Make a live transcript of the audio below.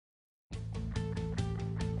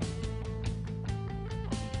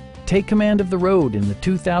Take command of the road in the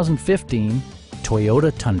 2015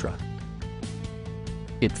 Toyota Tundra.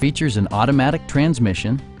 It features an automatic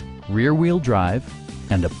transmission, rear-wheel drive,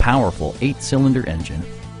 and a powerful 8-cylinder engine.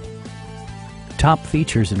 Top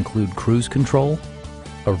features include cruise control,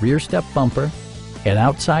 a rear step bumper, an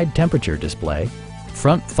outside temperature display,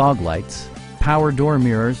 front fog lights, power door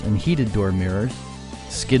mirrors and heated door mirrors,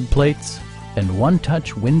 skid plates, and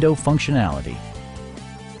one-touch window functionality.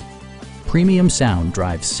 Premium sound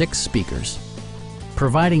drives 6 speakers,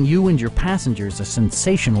 providing you and your passengers a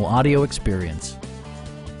sensational audio experience.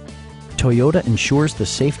 Toyota ensures the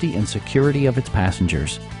safety and security of its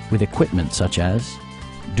passengers with equipment such as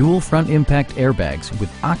dual front impact airbags with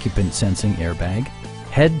occupant sensing airbag,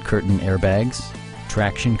 head curtain airbags,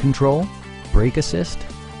 traction control, brake assist,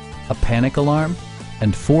 a panic alarm,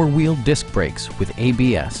 and 4-wheel disc brakes with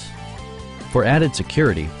ABS. For added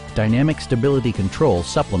security, dynamic stability control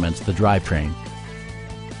supplements the drivetrain.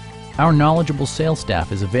 Our knowledgeable sales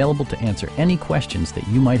staff is available to answer any questions that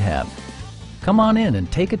you might have. Come on in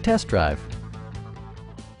and take a test drive.